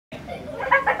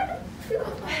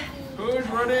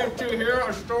ready to hear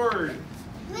a story?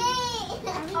 Me!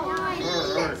 Alright.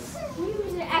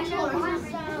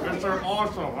 Mr.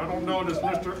 Awesome. I don't know this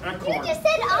Mr. Eichorn. You just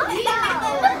said awesome!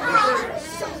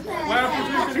 Laugh if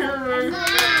you can hear me.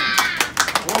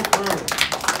 Okay.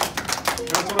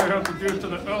 That's what I have to do to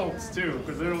the elves too,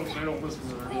 because they don't listen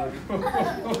to everything.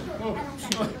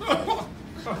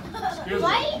 Excuse me.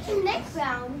 Why is your neck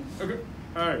brown? Okay.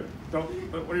 Hey, don't.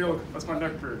 What are you looking? That's my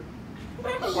neck beard.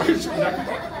 Why is your neck?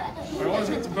 I always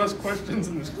get the best questions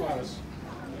in this class.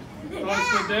 Well,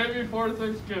 it's the day before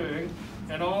Thanksgiving,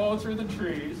 and all through the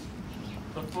trees,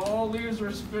 the fall leaves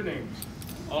were spinning,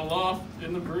 aloft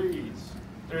in the breeze.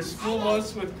 Their school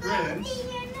bus with grins,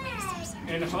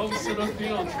 in hopes that a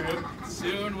field trip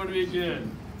soon would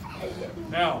begin.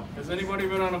 Now, has anybody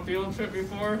been on a field trip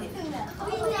before? Ooh.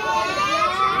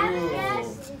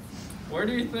 Where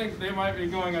do you think they might be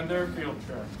going on their field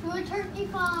trip? To a turkey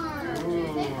farm.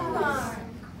 Ooh.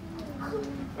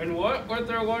 And what with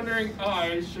their wondering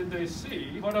eyes should they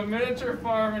see but a miniature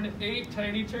farm and 8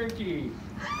 tiny turkeys?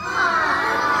 That's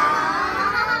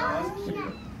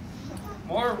cute.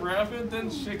 More rapid than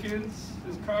chickens,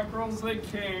 as cockerels they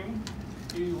came,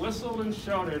 he whistled and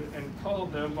shouted and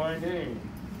called them by name.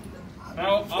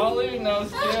 Now Ollie, now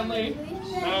Stanley,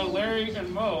 now Larry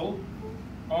and Moe,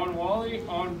 on Wally,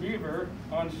 on Beaver,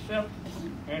 on Shep,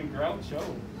 and Groucho.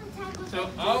 So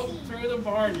out through the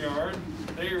barnyard,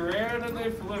 they ran and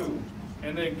they flew,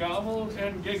 and they gobbled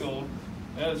and giggled,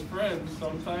 as friends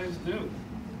sometimes do.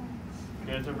 You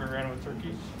guys ever ran with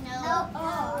turkeys?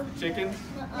 No. Chickens?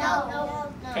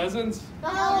 No. Cousins?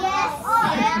 Yes.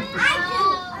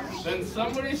 Then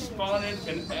somebody spotted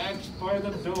an axe by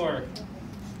the door.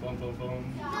 Boom, boom,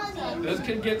 boom. This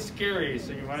could get scary,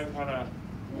 so you might want to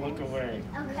look away.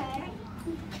 Okay.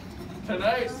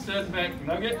 Tonight, said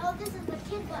McNugget, Oh, this is the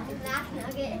kid one.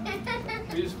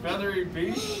 McNugget. these feathery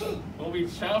beasts will be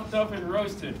chopped up and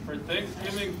roasted for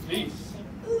Thanksgiving feast.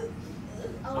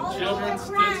 The children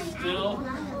stood still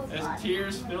as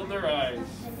tears filled their eyes.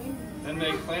 Then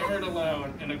they clamored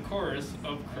aloud in a chorus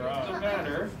of cries. No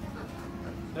matter,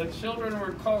 the children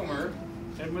were calmer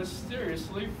and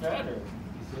mysteriously fatter.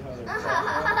 See how they're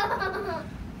fatter?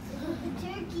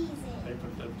 Turkeys. They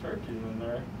put the turkeys in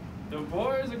there. The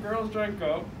boys and girls drank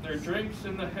up their drinks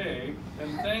in the hay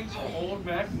and thanked old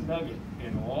McNugget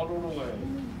and waddled away.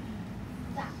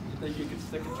 You think you could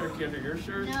stick a turkey under your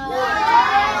shirt?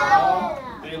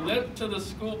 No. They limped to the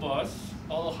school bus,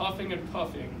 all huffing and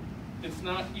puffing. It's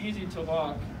not easy to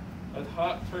walk with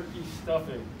hot turkey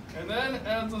stuffing. And then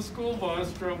as the school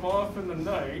bus drove off in the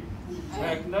night,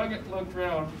 McNugget looked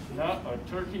round, not a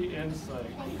turkey in sight.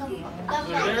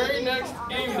 The very next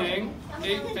evening,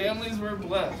 8 families were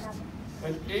blessed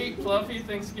with 8 fluffy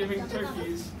Thanksgiving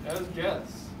turkeys as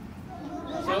guests.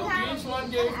 So each one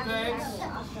gave thanks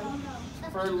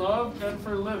for love and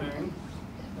for living,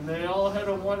 and they all had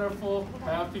a wonderful,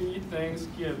 happy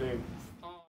Thanksgiving.